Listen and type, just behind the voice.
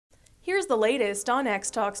Here's the latest on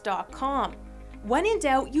xtalks.com. When in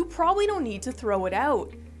doubt, you probably don't need to throw it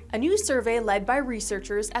out. A new survey led by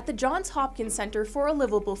researchers at the Johns Hopkins Center for a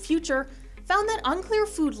Livable Future found that unclear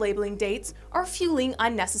food labeling dates are fueling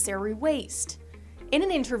unnecessary waste. In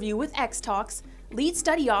an interview with Xtalks, lead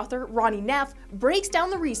study author Ronnie Neff breaks down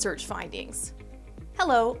the research findings.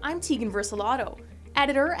 Hello, I'm Tegan Versolato,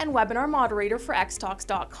 editor and webinar moderator for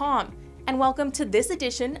xtalks.com, and welcome to this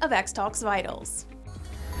edition of Xtalks Vitals.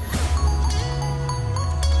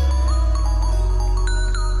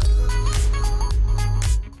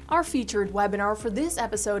 Our featured webinar for this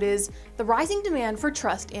episode is The Rising Demand for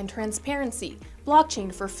Trust and Transparency,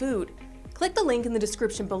 Blockchain for Food. Click the link in the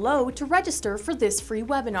description below to register for this free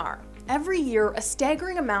webinar. Every year, a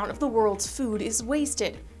staggering amount of the world's food is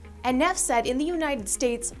wasted. And Neff said in the United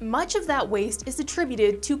States, much of that waste is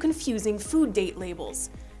attributed to confusing food date labels.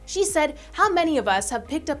 She said, how many of us have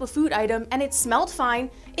picked up a food item and it smelled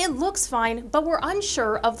fine, it looks fine, but we're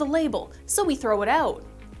unsure of the label, so we throw it out.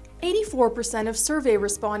 84% of survey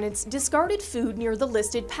respondents discarded food near the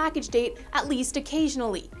listed package date at least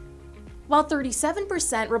occasionally, while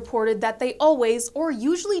 37% reported that they always or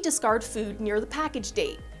usually discard food near the package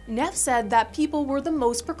date. Neff said that people were the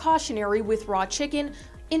most precautionary with raw chicken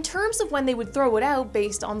in terms of when they would throw it out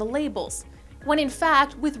based on the labels, when in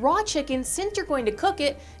fact, with raw chicken, since you're going to cook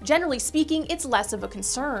it, generally speaking, it's less of a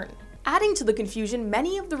concern. Adding to the confusion,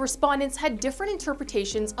 many of the respondents had different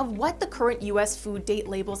interpretations of what the current US food date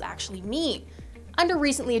labels actually mean. Under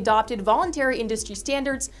recently adopted voluntary industry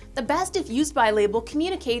standards, the best if used by label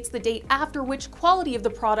communicates the date after which quality of the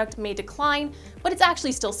product may decline, but it's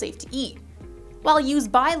actually still safe to eat. While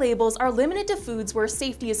used by labels are limited to foods where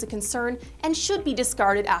safety is a concern and should be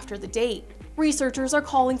discarded after the date. Researchers are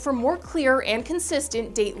calling for more clear and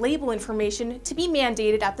consistent date label information to be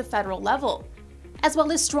mandated at the federal level, as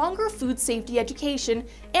well as stronger food safety education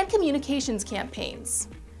and communications campaigns.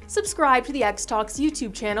 Subscribe to the Xtalks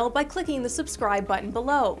YouTube channel by clicking the subscribe button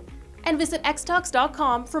below, and visit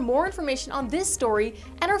xtalks.com for more information on this story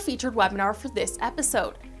and our featured webinar for this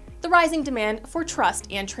episode, The Rising Demand for Trust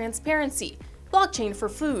and Transparency, Blockchain for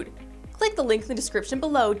Food. Click the link in the description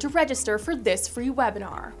below to register for this free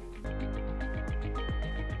webinar.